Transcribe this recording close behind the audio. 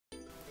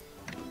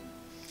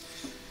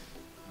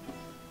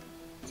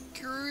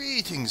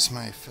Greetings,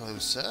 my fellow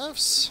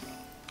serfs.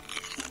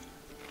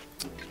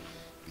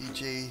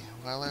 BJ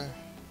Weller.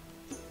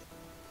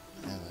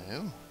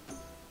 Hello.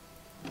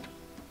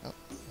 Oh,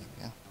 there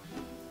we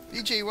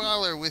go. BJ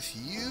Weller with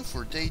you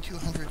for day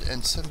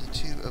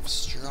 272 of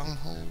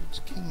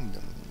Stronghold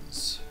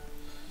Kingdoms.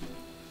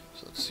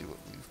 So let's see what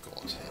we've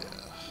got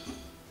here.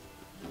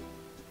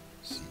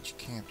 Siege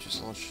camp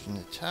just launched an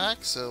attack,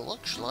 so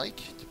looks like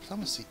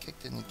diplomacy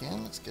kicked in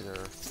again. Let's get our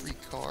free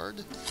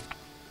card.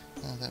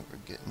 Now that we're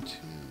getting 2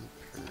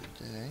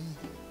 per day.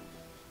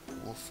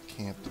 Wolf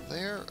camp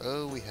there.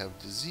 Oh, we have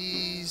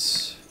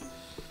disease.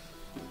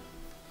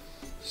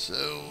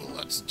 So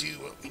let's do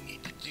what we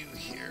need to do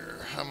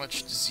here. How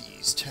much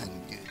disease? 10.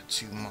 Good.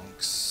 2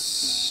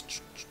 monks.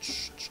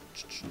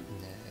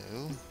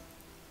 No.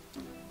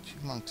 2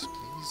 monks,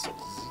 please.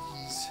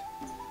 Disease.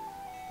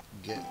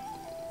 Go.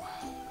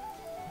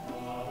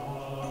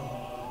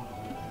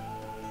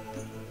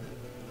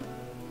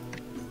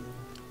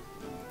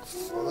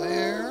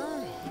 Flare.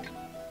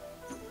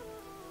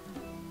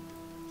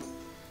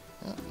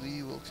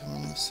 We will come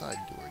in the side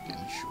door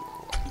again, sure,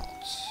 why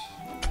not?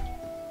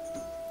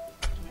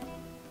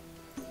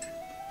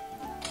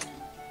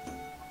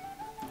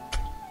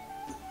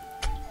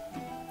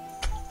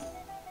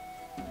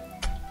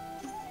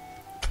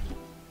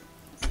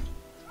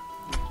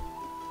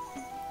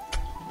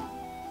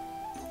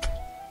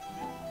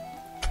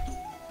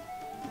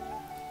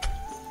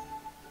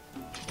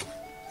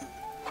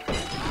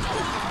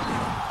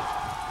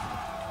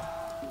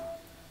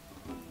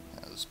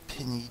 How's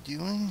Penny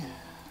doing?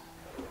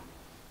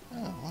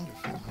 Oh,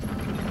 wonderful.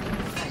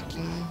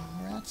 Freaking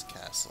Rat's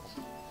Castle.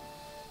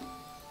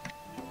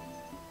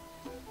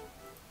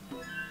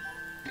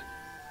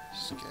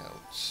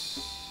 Scouts.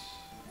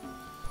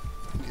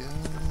 Go.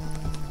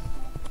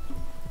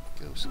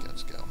 Go,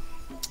 Scouts, go.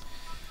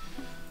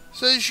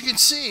 So as you can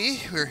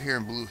see, we're here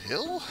in Blue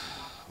Hill.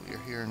 We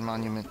are here in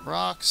Monument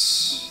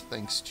Rocks,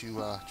 thanks to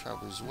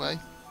TravelersWay.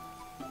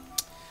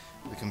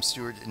 I become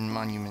steward in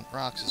Monument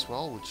Rocks as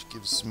well, which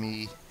gives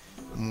me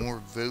more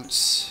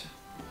votes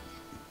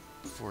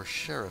for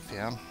sheriff,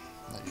 yeah.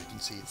 As you can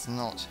see, it's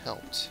not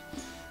helped.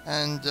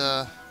 And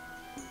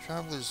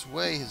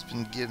TravelersWay has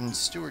been given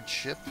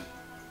stewardship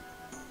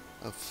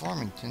of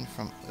Farmington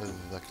from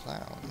the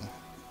Clown.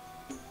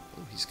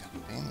 Oh, he's got a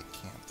bandit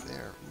camp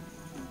there.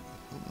 Ooh,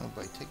 I hope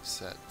nobody takes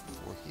that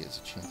before he has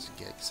a chance to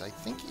get, because I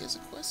think he has a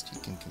quest he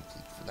can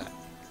complete for that.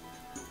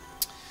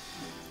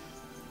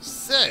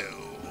 So,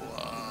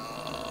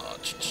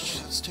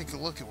 let's take a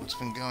look at what's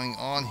been going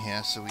on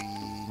here so we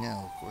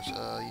know, of course.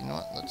 You know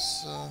what,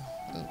 let's, oh.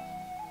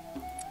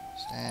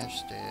 Stash,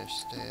 stash,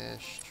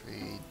 stash,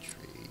 trade,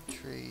 trade,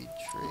 trade,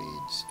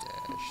 trade,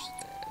 stash,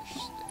 stash,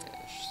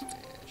 stash,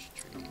 stash,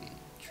 trade,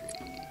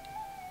 trade,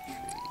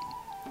 trade,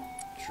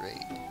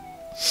 trade.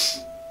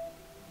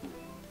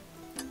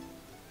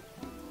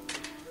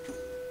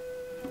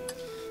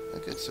 Oh,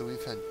 good, so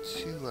we've had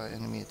 2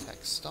 enemy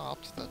attacks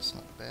stopped. That's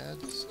not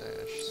bad.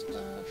 Stash,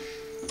 stash.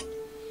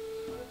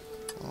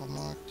 All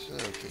marked.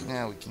 Okay,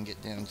 now we can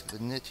get down to the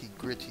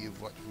nitty-gritty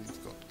of what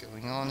we've got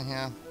going on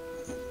here.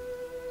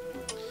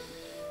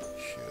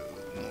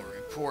 Show more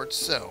reports.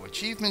 So,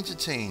 achievement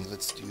attained.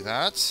 Let's do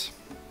that.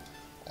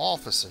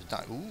 Officer.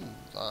 Ooh,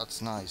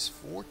 that's nice.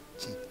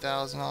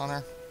 40,000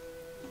 honor.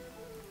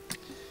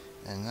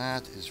 And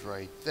that is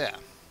right there.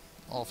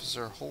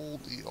 Officer,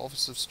 hold the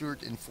office of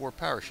steward in 4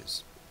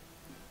 parishes.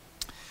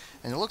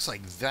 And it looks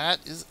like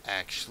that is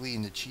actually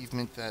an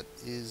achievement that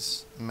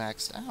is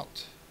maxed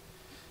out.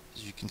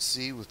 As you can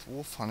see with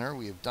Wolf Hunter,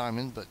 we have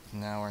Diamond, but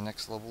now our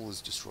next level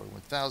is Destroy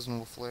 1,000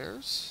 Wolf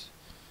Lairs.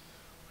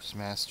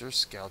 Master,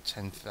 Scout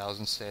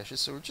 10,000 stashes,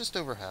 so we're just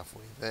over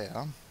halfway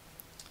there.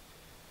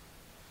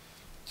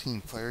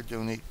 Team Player,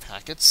 donate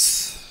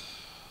packets.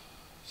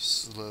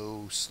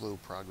 Slow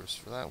progress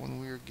for that one.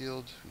 Weird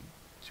Guild,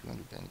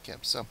 200 bandit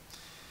caps. So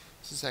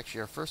this is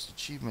actually our first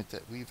achievement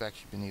that we've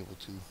actually been able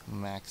to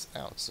max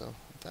out, so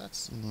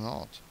that's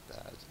not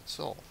bad at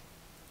all.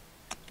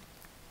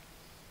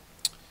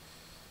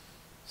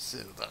 So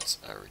that's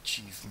our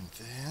achievement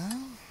there.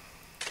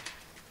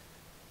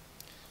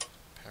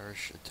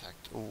 Parish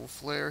attacked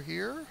Wolf Lair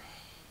here.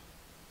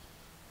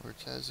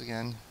 Ortez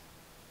again,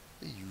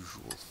 the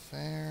usual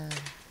fare.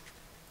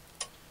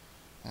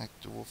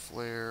 Act Wolf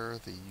Lair,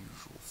 the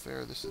usual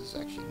fare. This is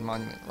actually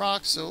Monument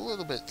Rock, so a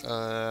little bit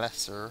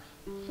lesser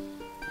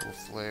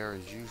Wolf Lair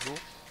as usual.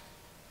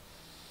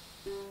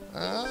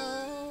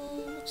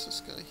 What's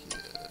this guy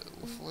here?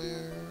 Wolf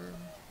Lair.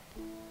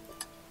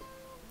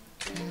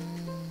 Okay.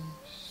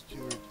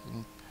 Steward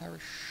in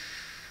Parish.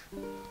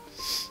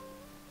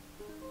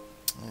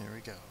 There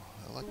we go.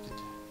 Elected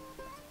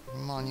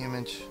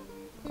Monument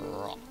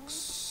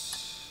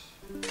Rocks.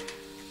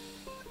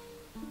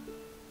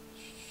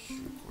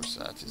 Of course,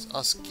 that is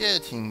us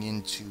getting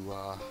into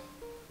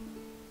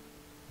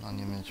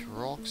Monument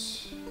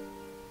Rocks.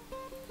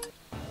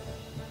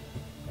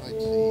 Quite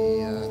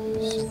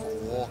the simple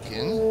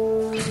walk-in.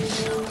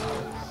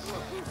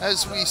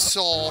 As we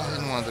saw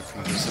in one of the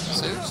previous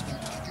episodes.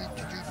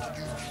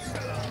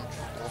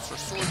 for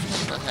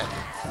swords, but heck,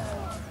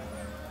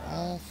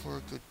 all for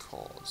a good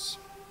cause.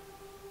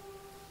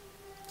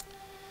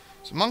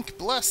 So monk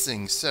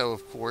blessing. So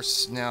of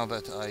course, now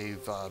that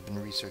I've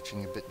been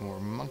researching a bit more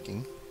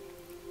monking,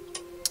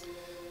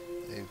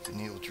 I've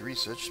been able to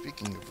research.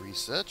 Speaking of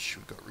research,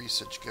 we've got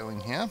research going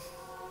here.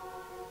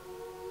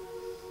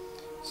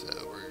 So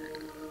we're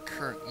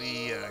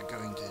currently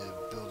going to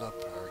build up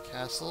our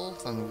castle.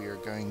 Then we are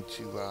going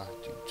to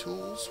do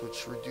tools,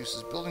 which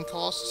reduces building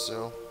costs.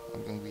 So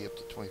I'm going to be up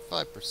to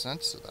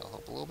 25%, so that'll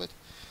help a little bit.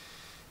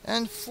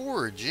 And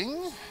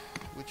foraging,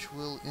 which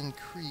will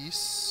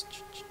increase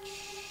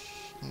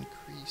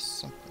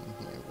something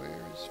here.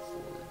 Where is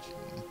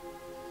foraging?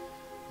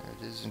 There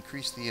it is.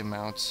 Increase the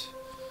amount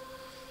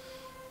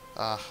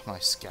my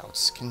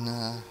scouts can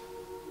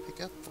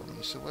pick up for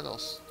me. So what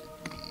else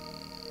did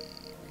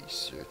we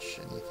research?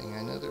 Anything?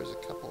 I know there's a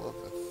couple of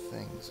other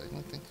things. I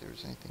don't think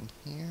there's anything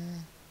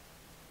here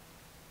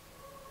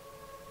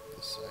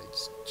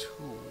besides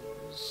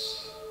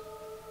tools.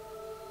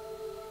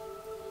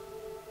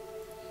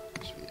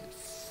 So we had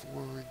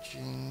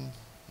foraging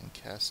and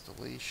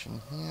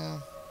castellation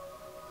here.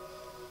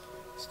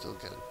 Still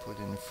got to put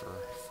in for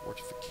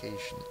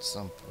fortification at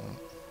some point.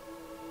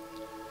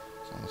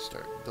 So I'm going to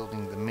start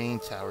building the main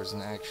towers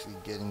and actually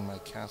getting my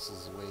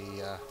castles the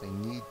way they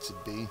need to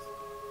be.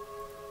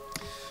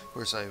 Of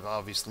course, I've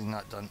obviously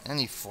not done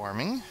any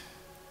farming.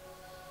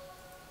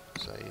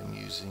 So I am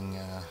using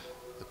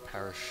the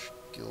parish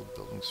guild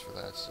buildings for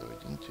that. So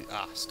I didn't do...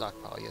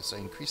 stockpile. Yes, I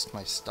increased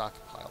my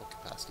stockpile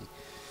capacity.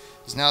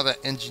 Because now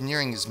that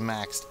engineering is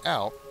maxed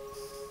out,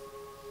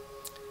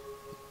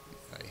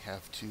 I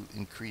have to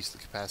increase the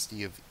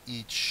capacity of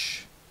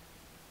each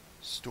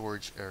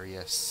storage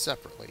area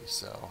separately.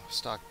 So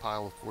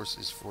stockpile, of course,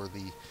 is for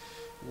the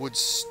wood,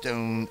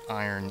 stone,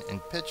 iron,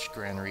 and pitch.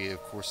 Granary,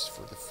 of course, is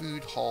for the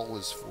food. Hall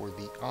is for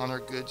the honor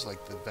goods,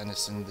 like the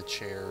venison, the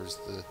chairs,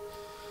 the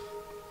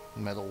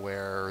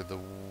metalware, the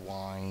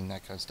wine,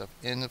 that kind of stuff.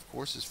 Inn, of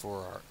course, is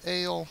for our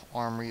ale.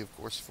 Armory, of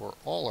course, for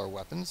all our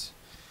weapons.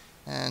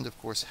 And, of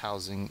course,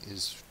 housing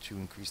is to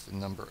increase the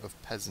number of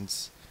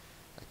peasants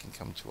that can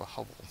come to a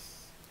hovel.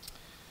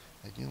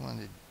 I do want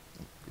to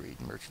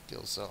upgrade merchant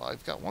guild, so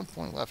I've got 1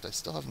 point left. I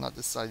still have not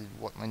decided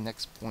what my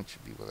next point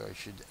should be, whether I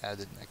should add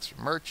an extra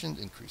merchant,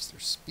 increase their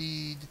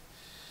speed,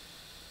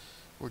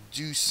 or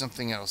do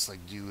something else,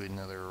 like do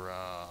another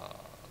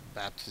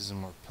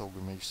baptism or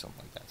pilgrimage,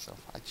 something like that. So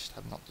I just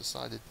have not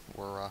decided.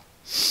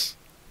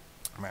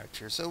 I'm out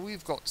here. So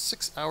we've got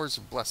 6 hours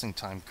of blessing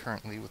time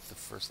currently with the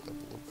first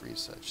level of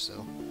research,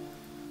 so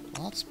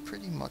well, that's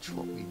pretty much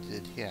what we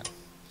did here.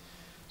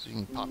 So you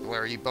can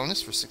popularity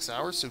bonus for 6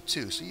 hours, so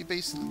 2. So you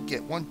basically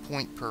get 1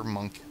 point per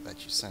monk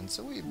that you send.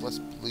 So we've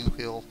blessed Blue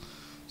Hill,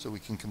 so we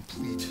can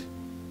complete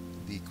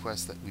the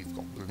quest that we've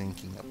got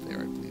blinking up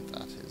there. I believe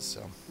that is.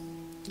 So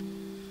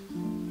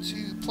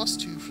 2 plus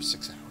 2 for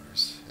 6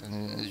 hours.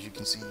 And as you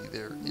can see,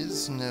 there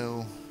is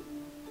no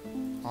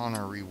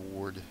honor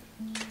reward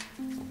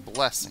for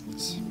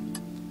blessings.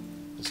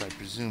 This, I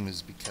presume,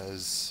 is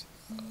because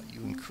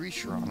you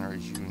increase your honor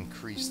as you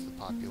increase the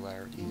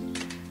popularity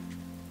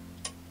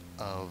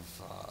of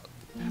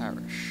the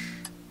parish.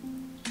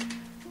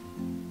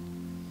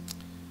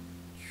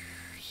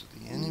 So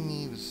the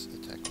enemy was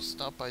attack was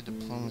stopped by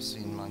diplomacy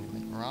and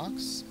monument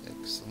rocks.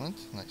 Excellent.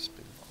 Nice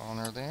bit of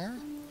honor there.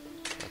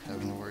 Without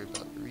having to worry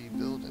about the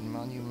rebuild, and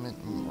monument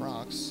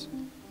rocks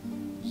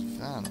was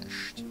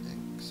vanished.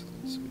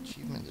 Excellent. So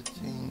achievement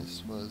attained.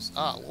 This was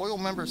loyal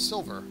member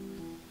silver.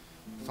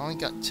 We've only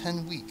got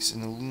 10 weeks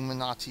in the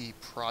Illuminati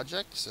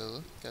project,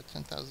 so got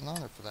 10,000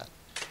 honor for that.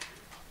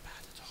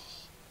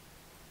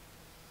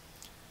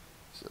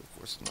 So, of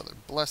course, another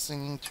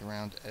blessing to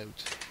round out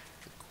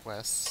the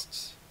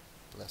quest.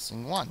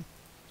 Blessing 1.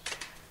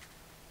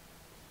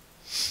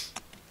 As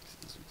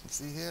we can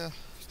see here,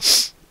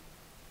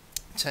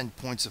 10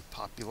 points of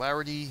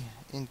popularity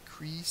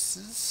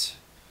increases.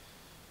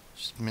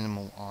 Just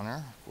minimal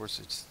honor. Of course,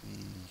 it's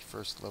the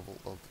first level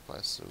of the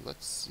quest. So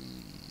let's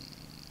see.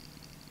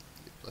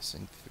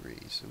 Blessing 3.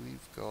 So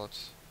we've got...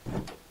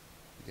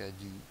 We gotta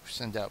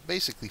send out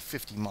basically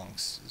 50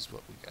 monks is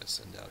what we gotta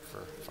send out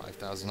for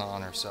 5,000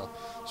 honor. So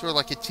sort of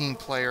like a team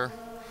player,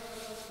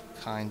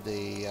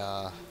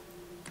 kinda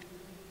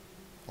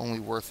only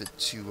worth it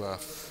to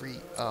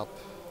free up.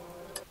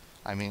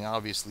 I mean,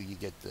 obviously you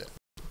get the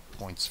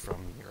points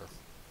from your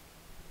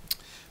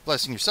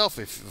blessing yourself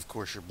if, of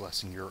course, you're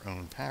blessing your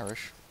own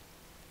parish.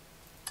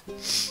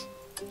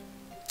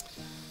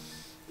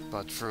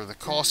 But for the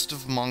cost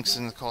of monks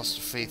and the cost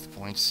of faith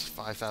points,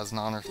 5,000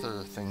 honor, there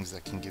are things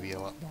that can give you a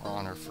lot more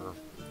honor for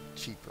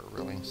cheaper,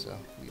 really. So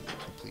we will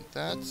complete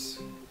that.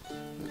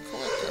 We'll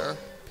collect our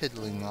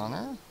piddling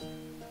honor.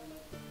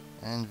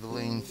 And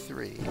Villain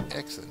 3.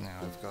 Excellent. Now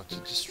I've got to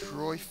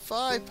destroy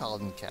 5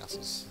 paladin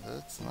castles.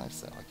 That's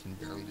nice. That I can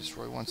barely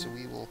destroy one, so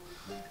we will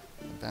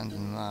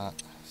abandon that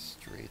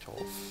straight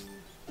off.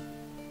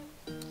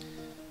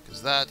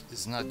 Because that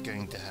is not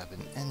going to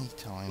happen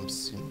anytime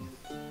soon.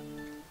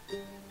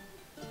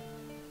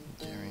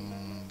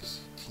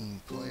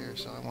 team player,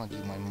 so I want to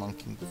do my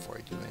monking before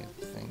I do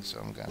anything. So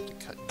I'm gonna have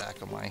to cut back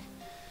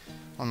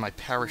on my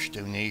parish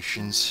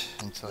donations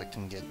until I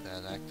can get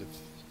that active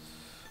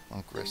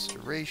monk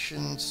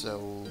restoration.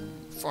 So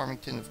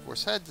Farmington, of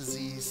course, had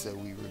disease, so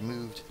we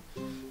removed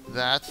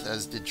that,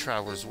 as did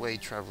Traveler's Way.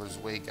 Traveler's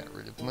Way got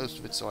rid of most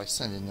of it, so I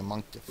sent in the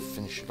monk to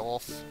finish it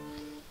off.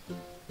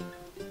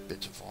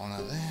 Bit of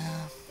honor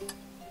there.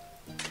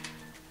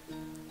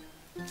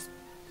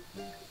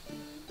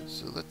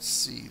 So let's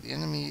see, the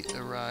enemy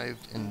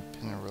arrived in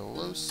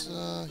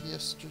Penarolosa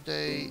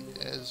yesterday,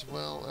 as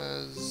well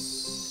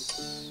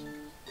as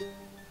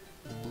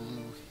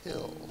Blue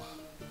Hill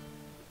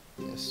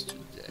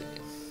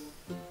yesterday.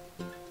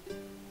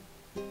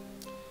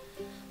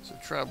 So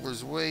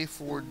Traveler's Way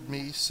forwarded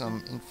me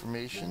some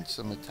information,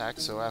 some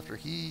attacks. So after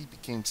he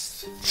became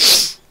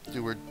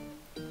steward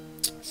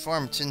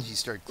Farmington, he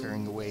started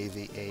clearing away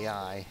the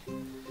AI.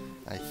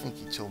 I think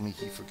he told me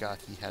he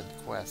forgot he had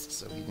the quest,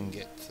 so he didn't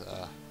get,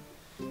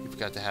 he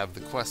forgot to have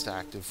the quest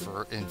active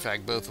for, in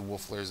fact, both the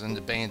wolf lairs and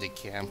the bandit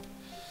camp.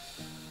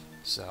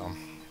 So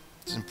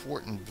it's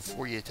important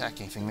before you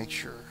attack anything, make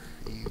sure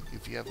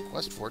if you have a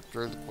quest for it,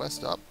 throw the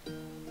quest up.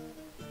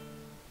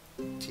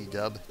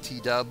 T-dub,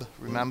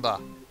 remember.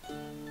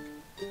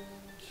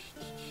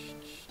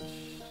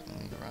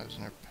 Enemy arrives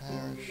in our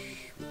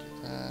parish. We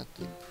did that.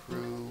 They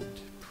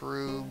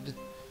proved.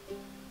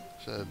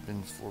 So I've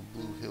been for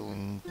Blue Hill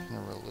and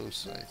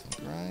Penarolosa, I think,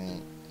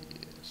 right?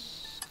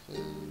 Yes.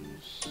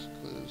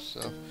 Close.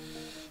 So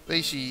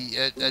basically,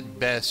 at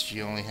best,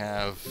 you only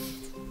have,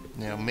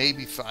 you know,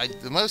 maybe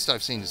 5. The most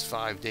I've seen is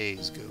 5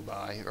 days go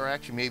by, or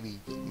actually maybe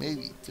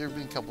there have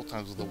been a couple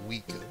times with a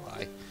week go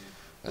by.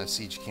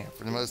 Siege camp.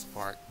 For the most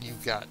part,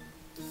 you've got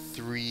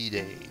 3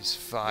 days,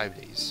 5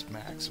 days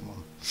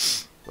maximum.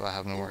 So I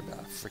have to worry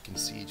about a freaking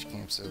siege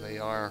camp. So they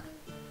are,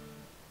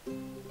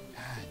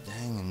 god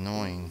dang,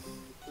 annoying.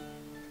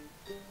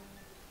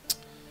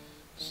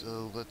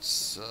 So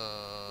let's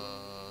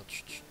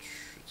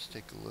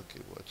take a look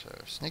at what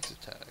our snake's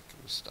attack.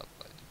 It was stopped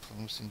by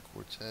Diplomacy and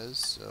Cortez.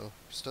 So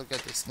still got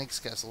the snake's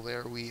castle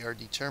there. We are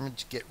determined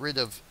to get rid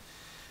of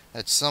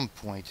at some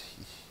point,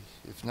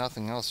 if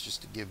nothing else,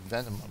 just to give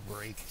Venom a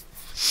break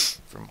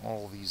from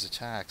all these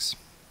attacks.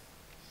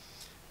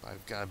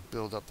 I've got to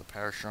build up the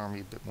parish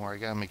army a bit more. I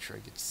got to make sure I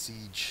get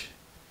siege,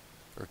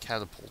 or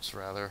catapults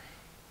rather.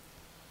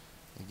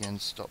 Again,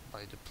 stopped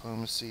by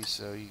Diplomacy,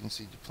 so you can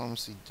see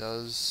Diplomacy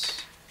does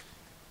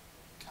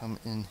come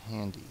in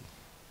handy.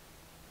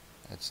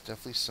 That's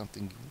definitely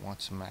something you want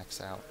to max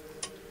out.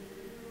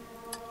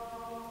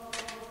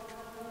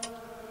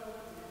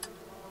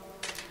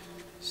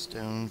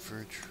 Stone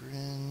for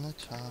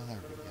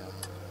Trinitaria.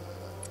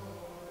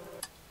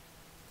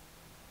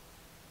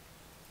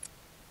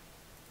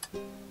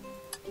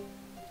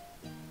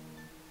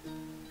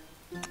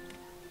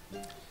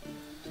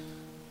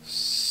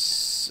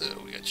 So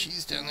we got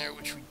cheese down there,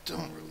 which we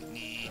don't really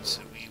need,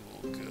 so we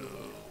will go,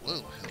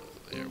 whoa, hello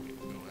there, we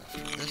will go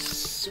after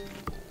this. We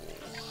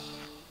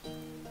will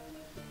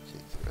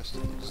take the rest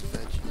of those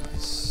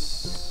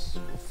veggies.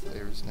 Wolf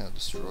lair is now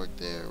destroyed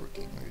there. We're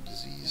getting rid of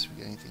disease.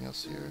 We got anything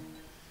else here?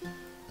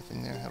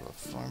 Nothing there. How about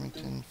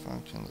Farmington?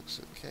 Farmington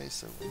looks okay,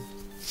 so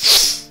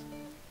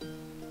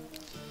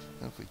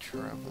if we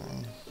travel,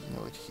 you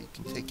know what, he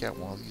can take out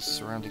one of these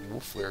surrounding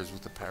wolf lairs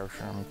with the parish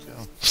army too,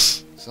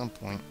 at some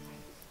point.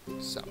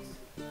 So,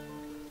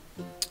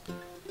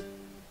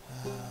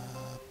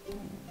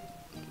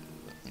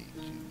 let me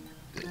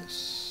do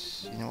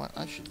this. You know what,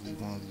 I should leave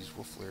one of these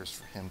wolf lairs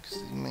for him,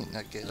 because he might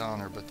not get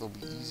honor, but they'll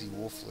be easy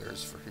wolf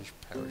lairs for his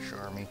parish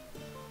army.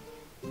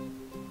 Where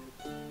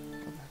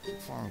did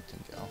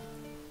Farmington go?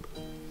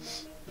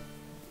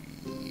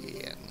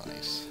 Yeah,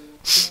 nice.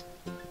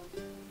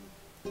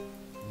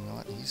 You know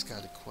what, he's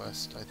got a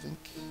quest, I think.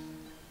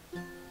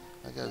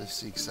 I gotta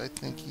see, because I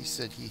think he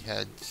said he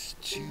had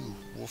 2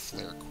 wolf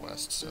lair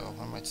quests, so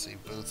I might say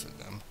both of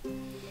them.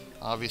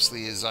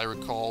 Obviously, as I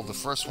recall, the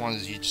first one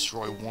is you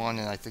destroy 1,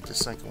 and I think the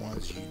second one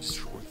is you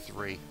destroy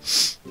 3.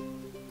 So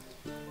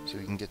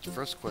you can get the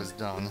first quest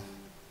done,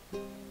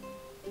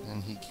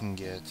 then he can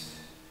get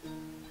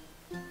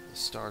the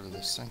start of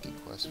the second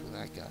quest with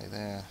that guy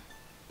there.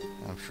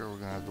 And I'm sure we're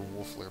going to have the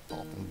wolf lair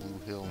pop in Blue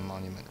Hill and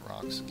Monument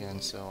Rocks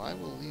again, so I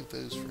will leave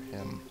those for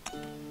him.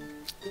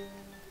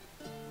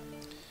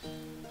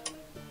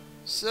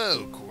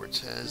 So,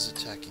 Cortez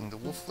attacking the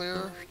wolf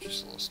lair.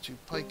 Just lost 2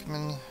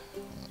 pikemen.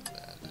 Not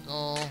bad at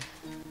all.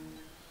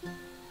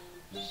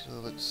 So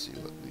let's see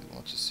what we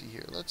want to see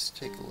here. Let's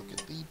take a look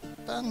at the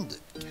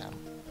bandit camp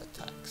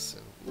attack. So,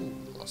 ooh,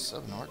 we lost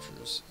 7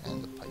 archers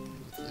and the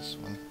pikemen with this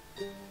one.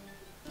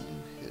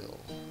 Blue Hill.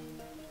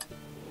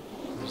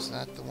 Was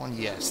that the one?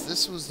 Yes,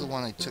 this was the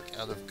one I took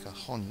out of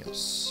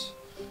Cajones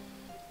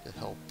to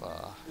help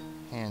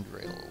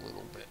handrail a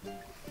little bit.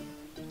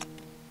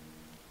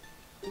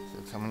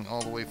 So coming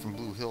all the way from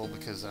Blue Hill,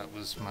 because that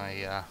was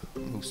my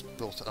most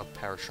built-up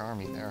parish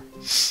army there.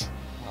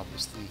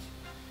 Obviously,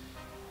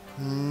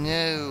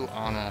 no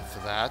honor for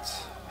that.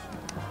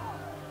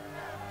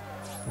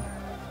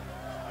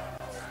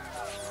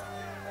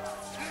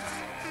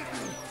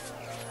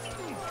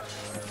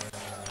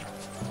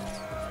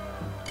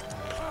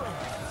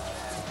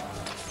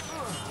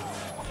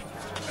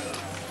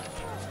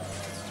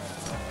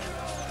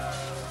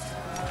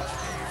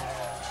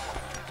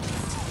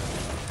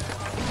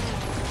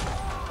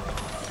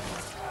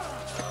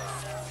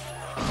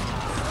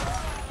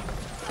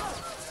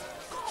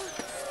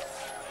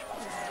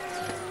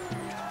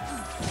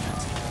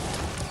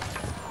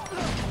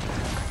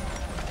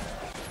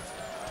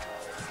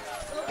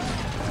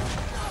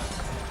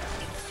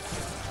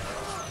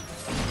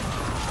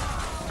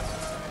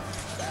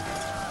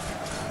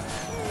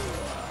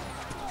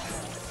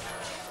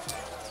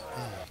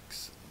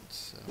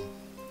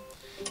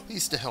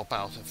 Nice to help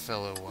out a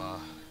fellow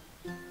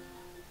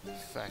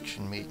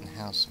faction mate and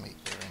housemate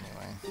there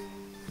anyway.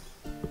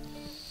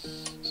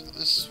 So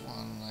this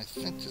one, I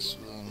think this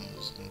one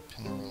was in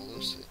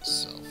Penarolosa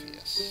itself,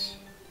 yes.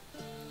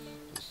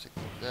 Let's take a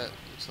look at that.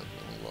 Looks like we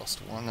only lost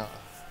one.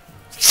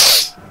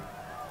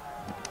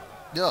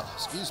 Yeah,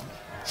 excuse me.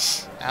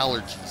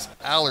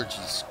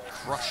 Allergies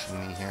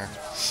crushing me here.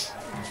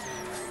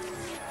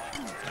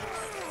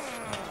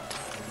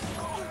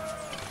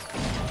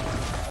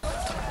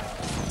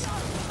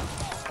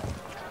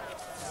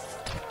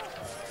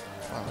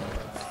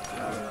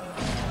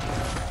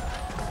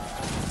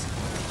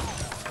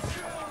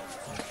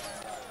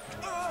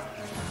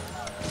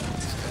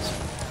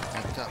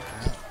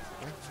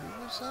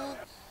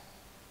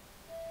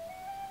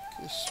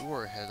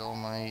 I had all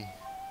my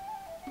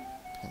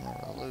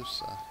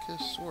Penarolosa. Could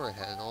have swore I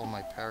had all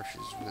my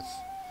parishes with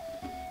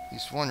at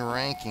least one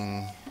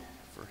ranking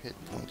for hit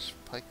points for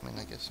pikemen.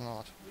 I guess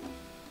not.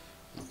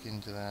 Look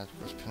into that. Of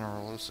course,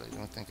 Penarolosa, I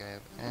don't think I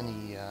have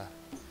any.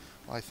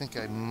 Well, I think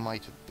I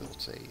might have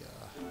built a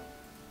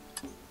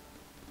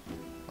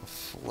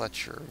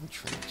Fletcher in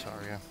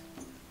Trinitaria.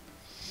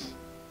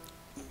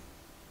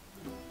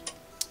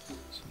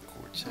 Some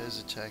Cortez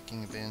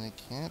attacking abandoned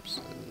camps.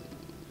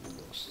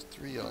 Lost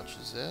 3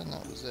 archers there, and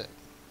that was it.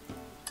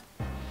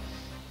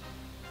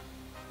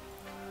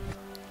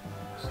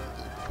 So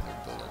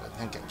they're built up. I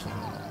think I came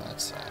in on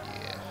that side,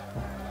 yeah.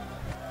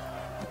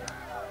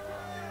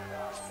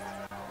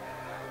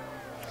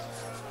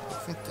 I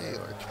think they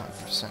are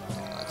 20%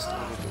 now. That's a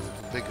little bit of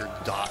a bigger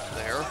dot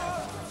there.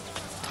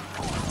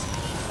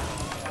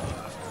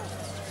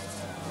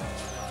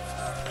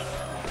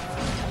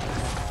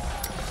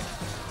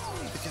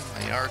 Look at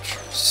my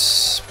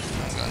archers.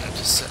 I'm going to have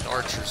to set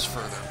archers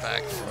further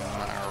back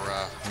from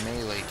our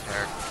melee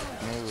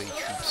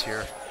troops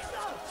here.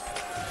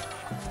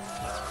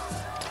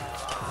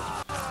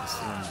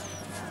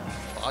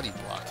 Body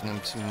blocking them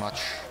too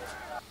much,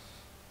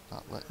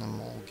 not letting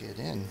them all get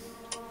in.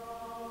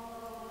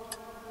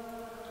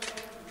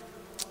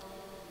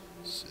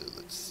 So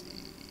let's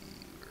see,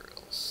 where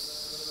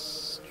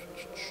else?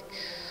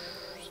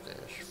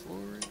 Stash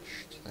forage,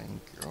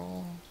 thank you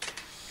all.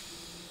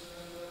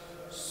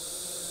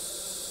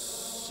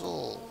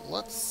 So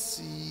let's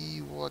see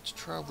what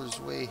Traveler's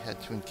Way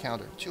had to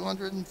encounter.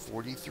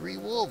 243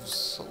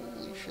 wolves.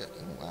 Holy shit!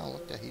 Oh, wow,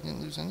 look at that. He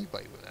didn't lose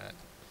anybody with that.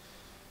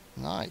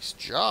 Nice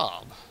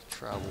job,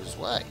 Traveler's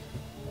Way.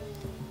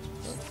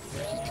 Look,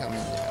 where'd he come in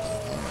down?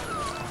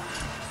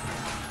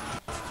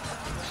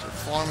 So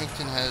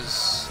Farmington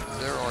has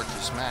their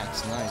archers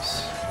max.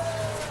 Nice.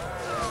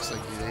 Looks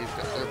like they've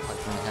got their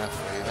pikemen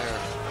halfway there.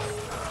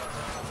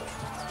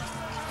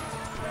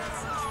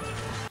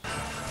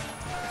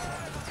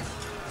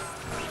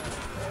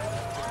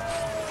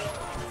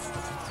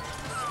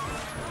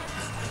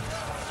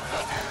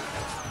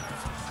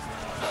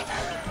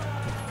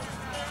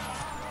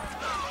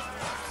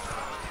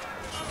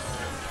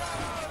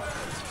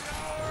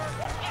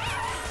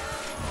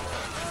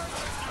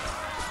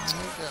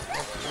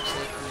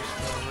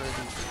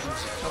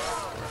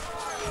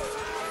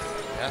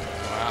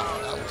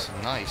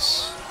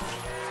 Nice.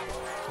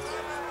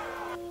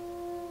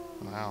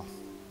 Wow.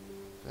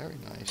 Very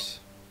nice.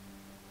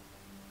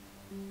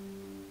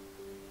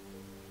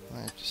 I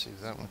have to save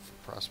that one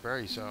for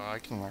prosperity so I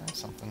can learn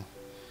something.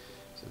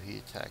 So he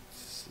attacked,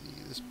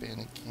 this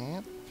bandit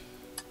camp.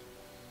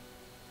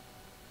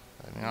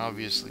 I mean,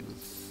 obviously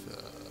with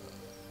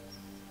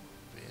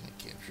bandit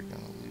camps you're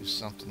going to lose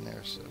something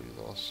there. So he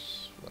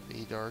lost, what,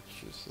 8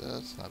 archers?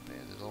 That's not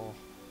bad at all.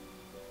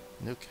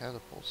 No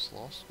catapults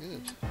lost.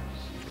 Good. See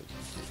what he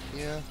did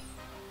here.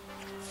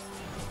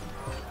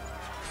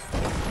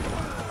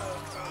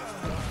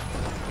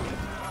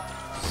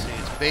 See,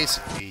 it's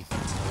basically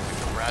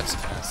like a rat's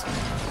castle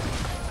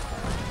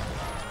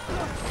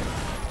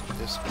at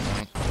this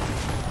point.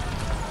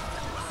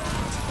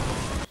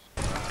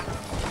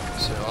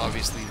 So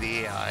obviously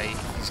the AI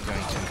he's going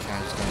to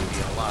encounter is going to be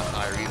a lot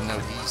higher, even though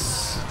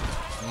he's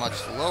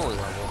much lower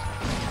level.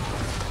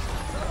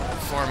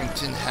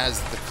 Farmington has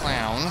the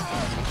clown,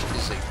 which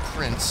is a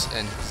prince,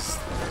 and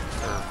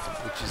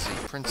which is a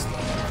prince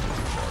level.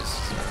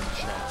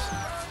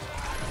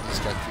 He's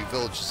got 3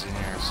 villages in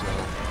there, so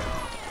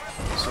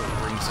it sort of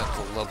brings up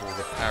the level of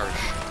the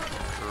parish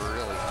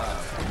really high.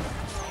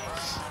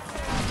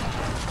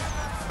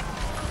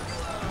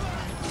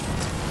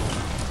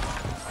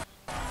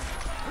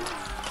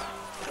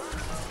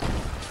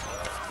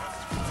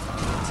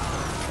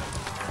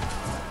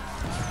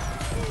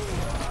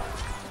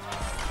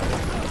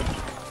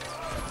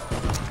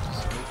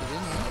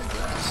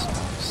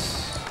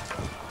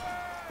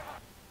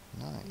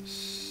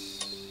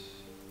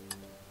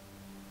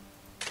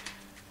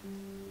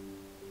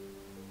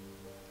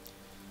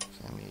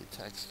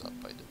 Stop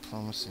by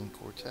diplomacy and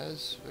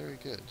Cortez. Very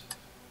good.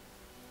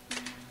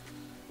 Very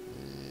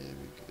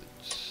good.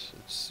 Let's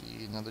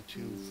see, another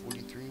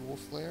 243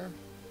 wolf lair.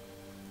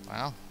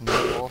 Wow, no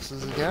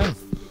losses again.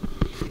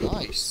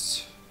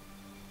 Nice.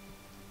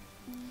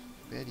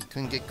 Bet he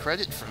couldn't get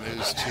credit for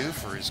those 2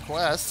 for his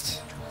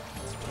quest.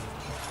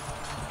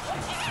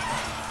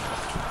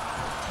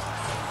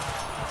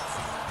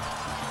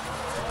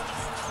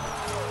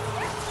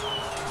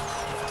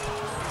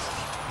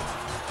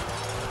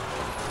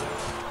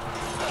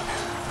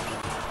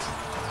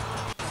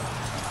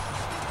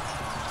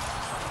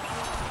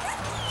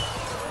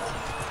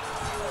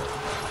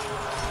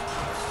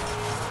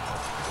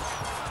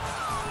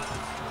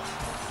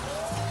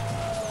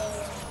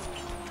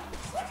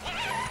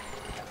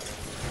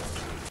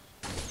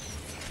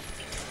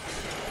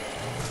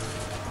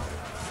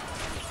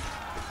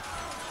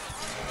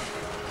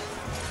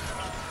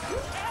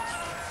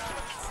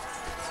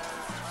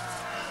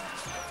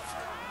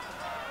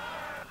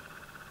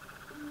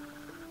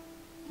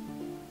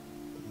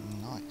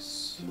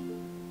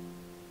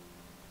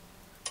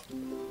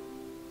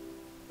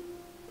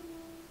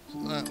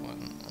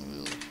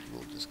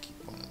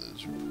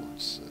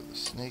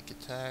 snake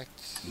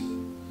attacked.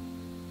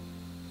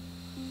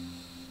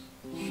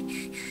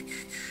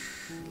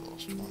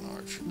 Lost one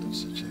archer,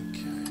 that's it,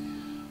 okay.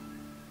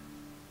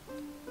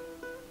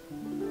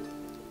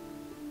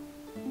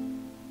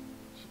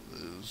 So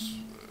those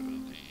were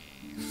the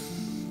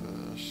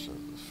first, so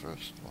the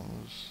first one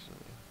was,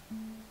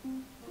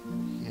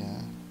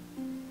 yeah.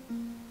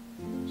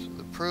 So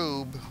the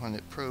probe, when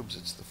it probes,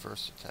 it's the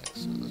first attack.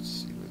 So let's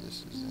see where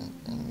this is.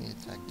 Enemy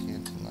attack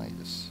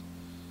Cantonitis.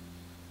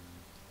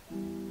 So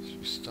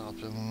we stopped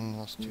him,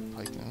 lost 2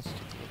 pikemen. Let's take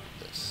a look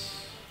at this.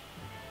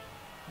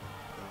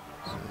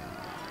 So,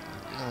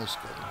 yeah, let's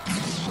go.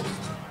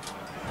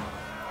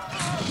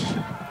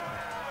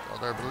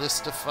 Got our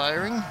ballista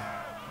firing.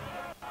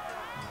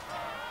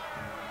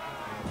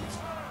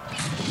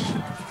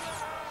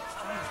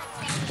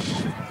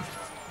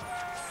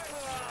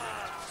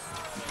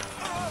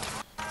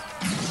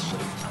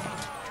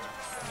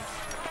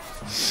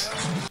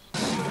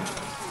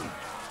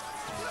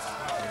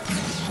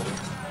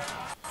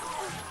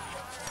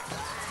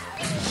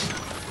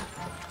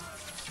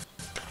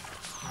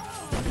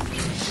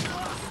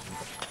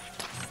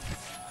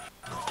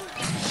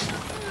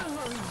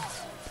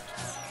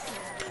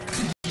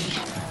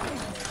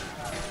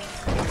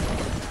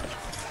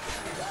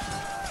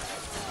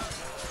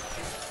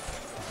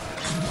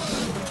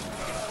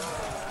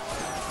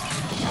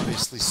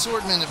 Obviously,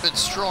 swordmen a bit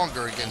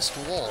stronger against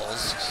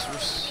walls.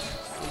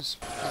 Those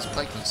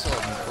pikemen still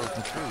haven't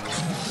broken through yet.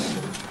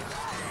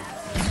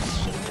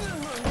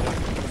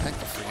 Heck,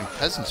 the friggin'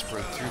 peasants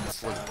broke through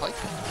before the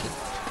pikemen did.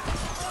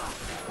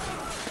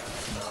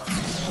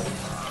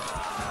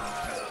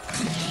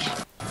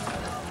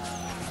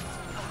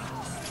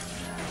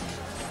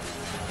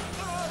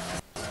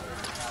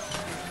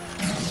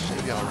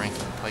 Maybe I'll rank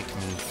the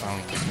pikemen and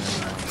finally get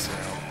their ones out.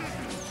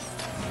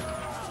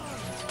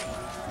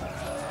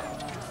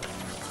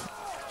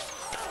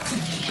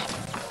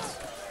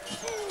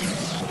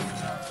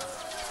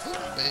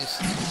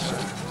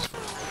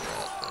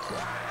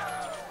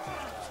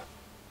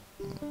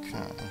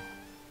 Okay.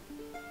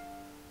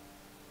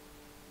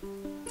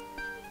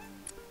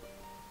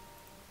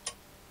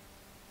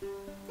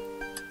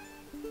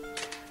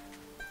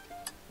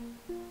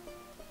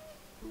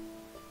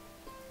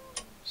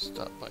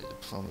 Stop by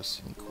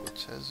diplomacy in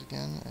Cortez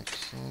again.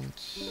 Excellent.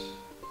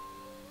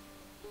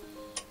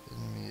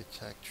 Enemy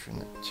attack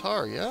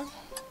Trinitaria.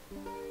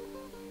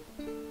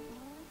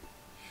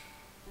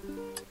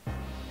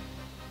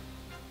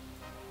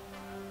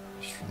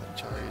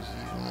 Trinitaria is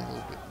even a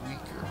little bit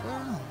weaker.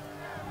 Well,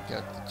 we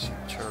got the 2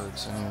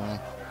 turrets anyway.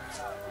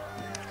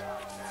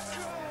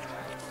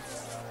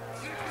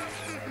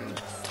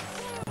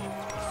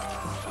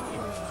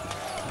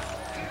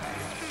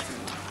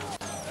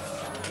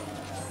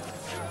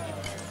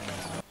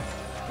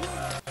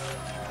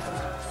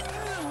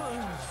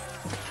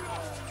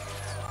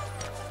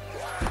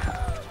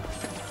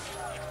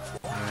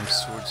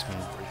 Swordsmen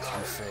break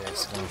through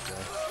fast, don't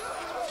they?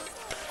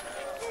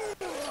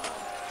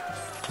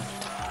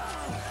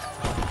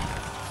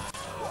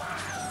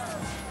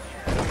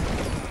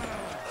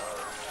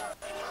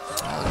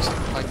 Looks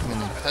like pikemen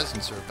and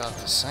peasants are about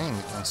the same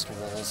against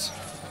walls.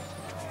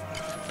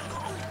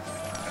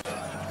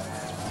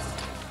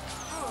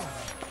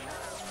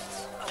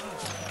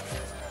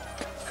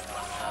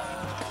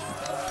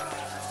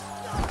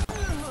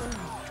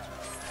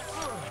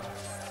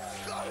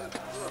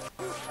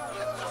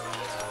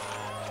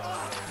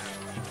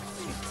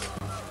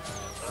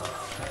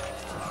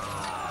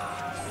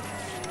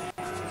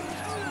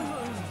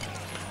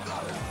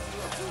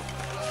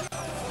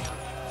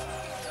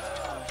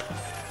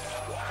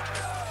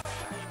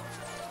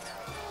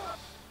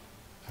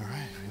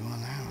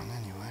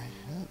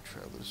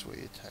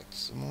 TravelersWay attacked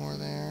some more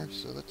there.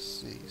 So let's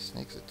see.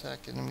 Snakes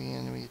attack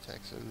enemy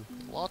attack. So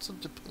lots of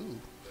Depu.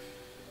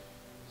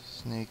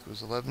 Snake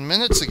was 11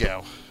 minutes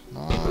ago.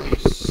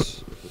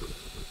 Nice.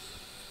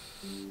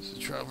 So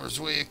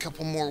TravelersWay a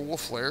couple more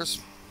wolf flares.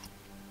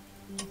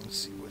 Let's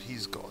see what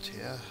he's got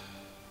here.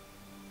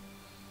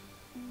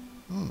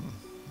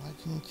 Why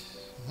didn't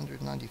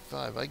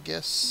 195? I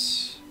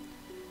guess.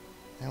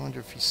 I wonder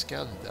if he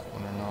scouted that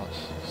one or not.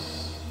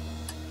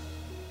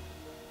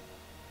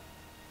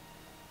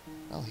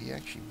 Well, he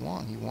actually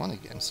won. He won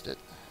against it.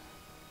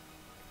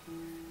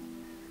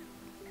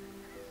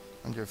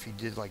 Wonder if he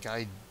did like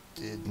I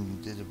did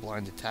and did a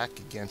blind attack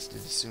against it,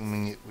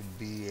 assuming it would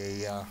be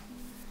a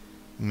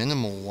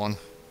minimal one.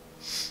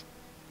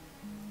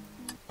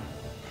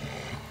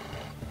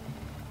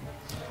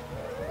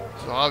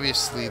 So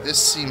obviously this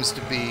seems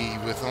to be,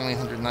 with only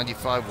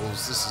 195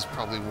 wolves, this is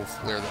probably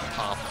wolf flare that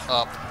popped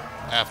up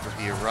after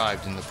he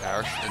arrived in the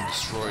parish and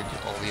destroyed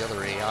all the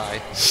other AI.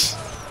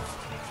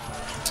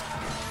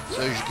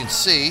 So as you can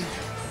see,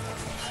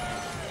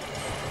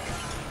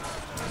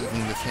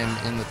 even with him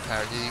in the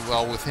parish,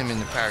 well, with him in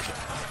the parish,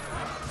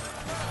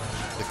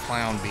 the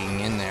clown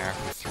being in there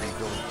with 3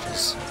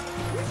 villages,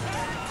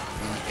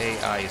 the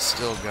AI is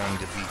still going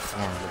to be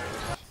formidable.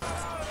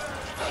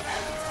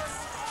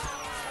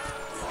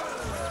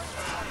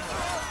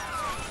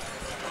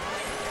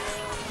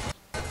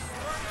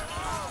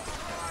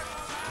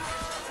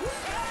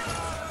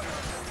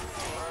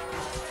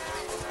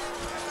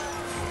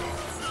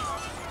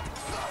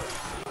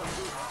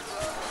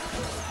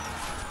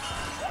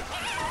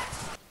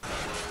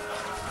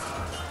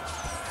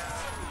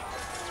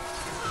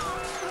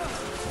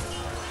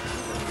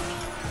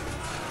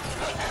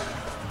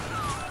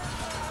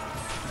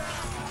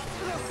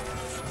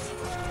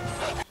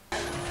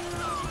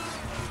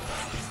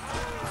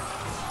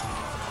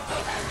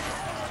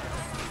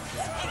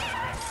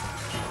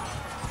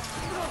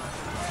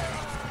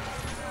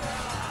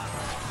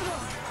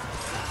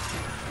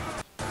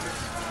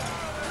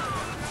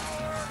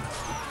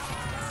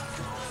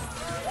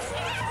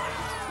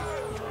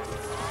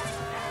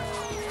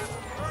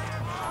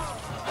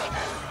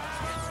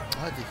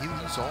 What, did he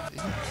lose all? I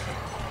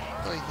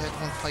thought he had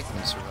one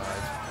pikeman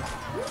survive.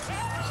 Looks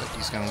like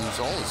he's going to lose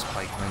all his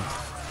pikemen.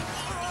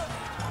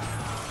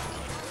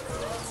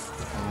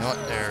 You know what?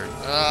 There.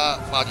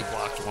 Body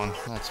blocked one.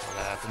 That's what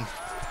happened.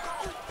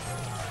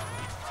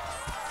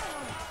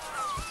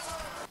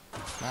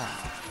 Wow.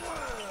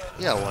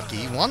 Yeah, lucky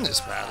he won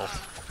this battle.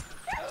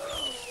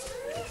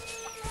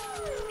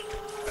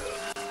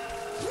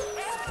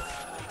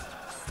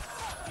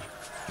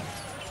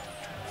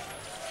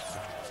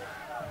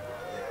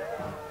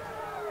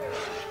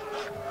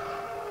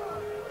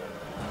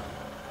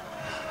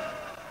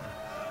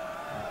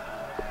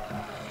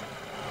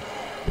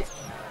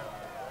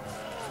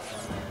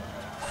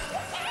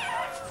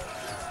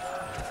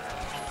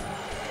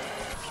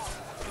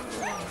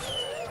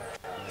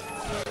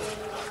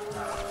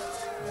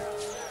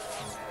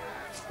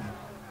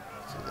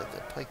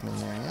 Pikeman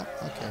there, yep.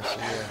 Okay, so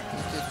yeah, he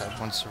did have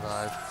one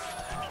survive.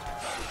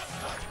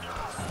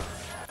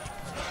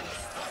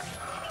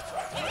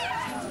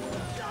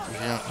 You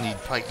don't need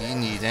pike. You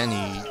need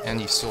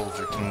any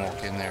soldier can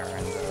walk in there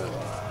and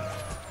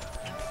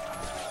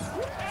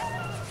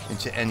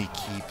into any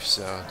keep.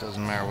 So it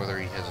doesn't matter whether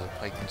he has a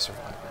pikeman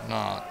survive or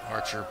not.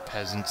 Archer,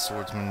 peasant,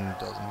 swordsman,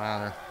 doesn't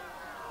matter.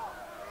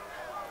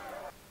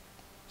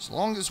 As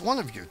long as one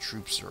of your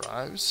troops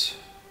survives.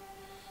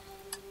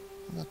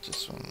 Not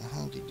this one.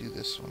 How did he do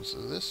this one?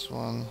 So this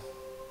one...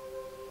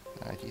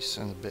 Alright, he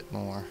sent a bit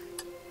more.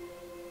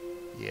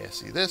 Yeah,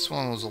 see, this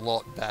one was a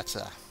lot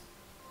better.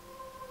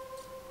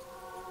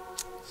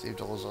 Saved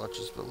all his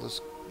archers, but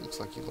looks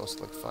like he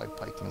lost like 5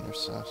 pikemen or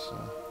so,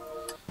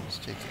 let's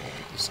take a look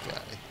at this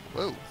guy.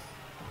 Whoa!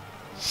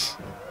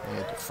 He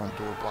had the front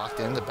door blocked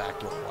and the back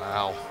door.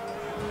 Wow.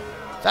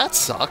 That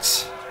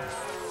sucks!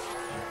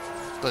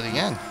 But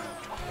again...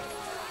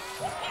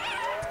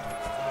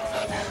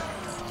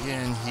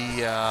 Again,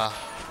 he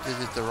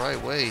did it the right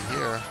way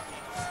here.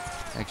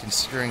 And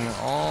considering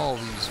all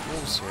these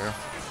wolves here,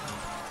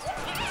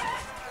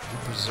 he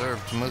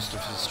preserved most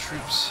of his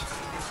troops.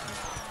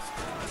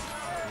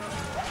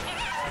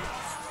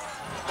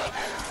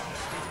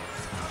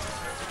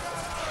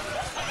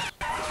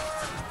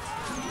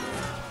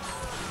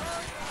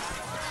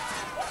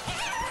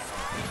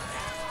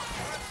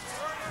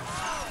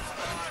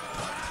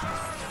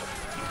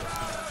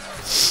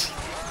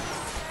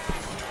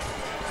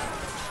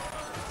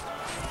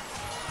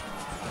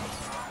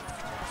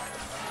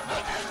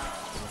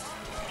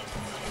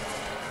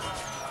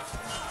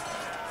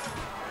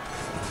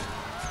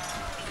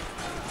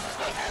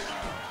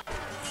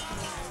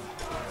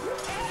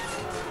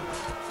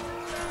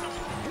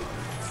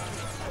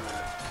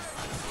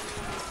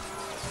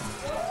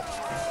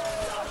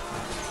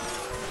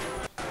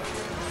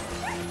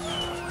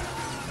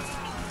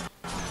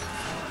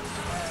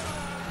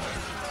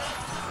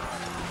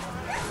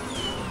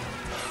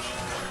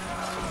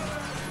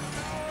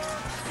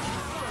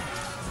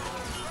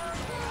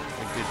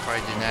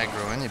 Probably didn't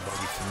aggro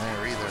anybody from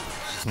there either.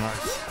 It's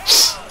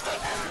nice.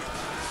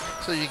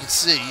 So you can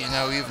see, you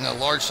know, even a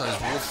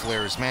large-sized wolf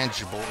flare is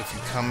manageable if you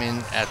come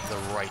in at the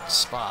right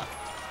spot.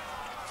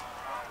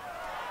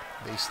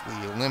 Basically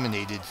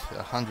eliminated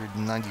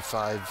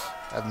 195,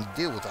 having to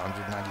deal with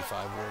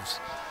 195 wolves.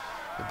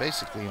 They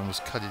basically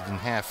almost cut it in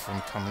half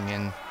from coming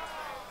in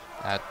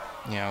at,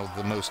 you know,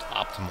 the most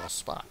optimal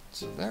spot.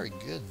 So very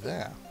good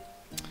there.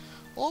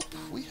 Oh,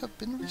 we have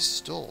been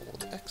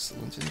restored.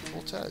 Excellent in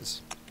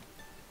Cortez.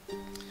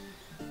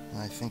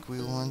 I think we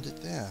will end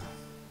it there.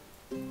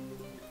 Oh,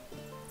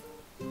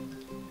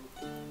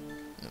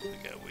 we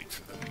gotta wait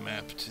for the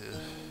map to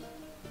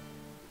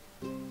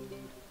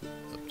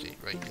update,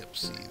 right? Yep,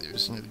 see,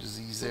 there's no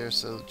disease there,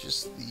 so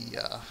just the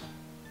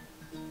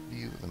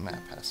view of the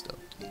map has to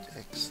update.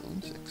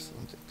 Excellent,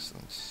 excellent,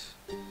 excellent.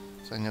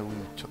 So I know we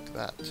took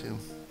that too.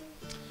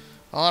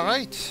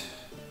 Alright.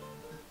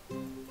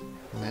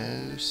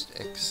 Most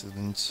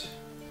excellent.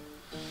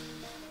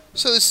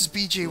 So this is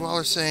BJ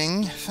Waller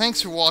saying,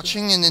 thanks for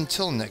watching, and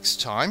until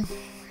next time,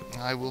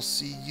 I will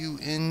see you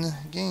in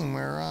a game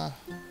where,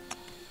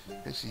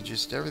 basically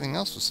just everything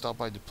else was stopped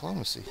by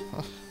diplomacy.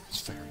 Oh,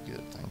 that's very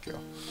good, thank you.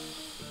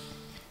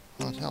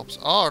 Well, it helps.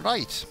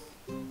 Alright.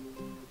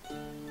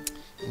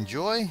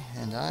 Enjoy,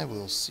 and I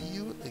will see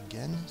you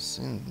again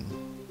soon.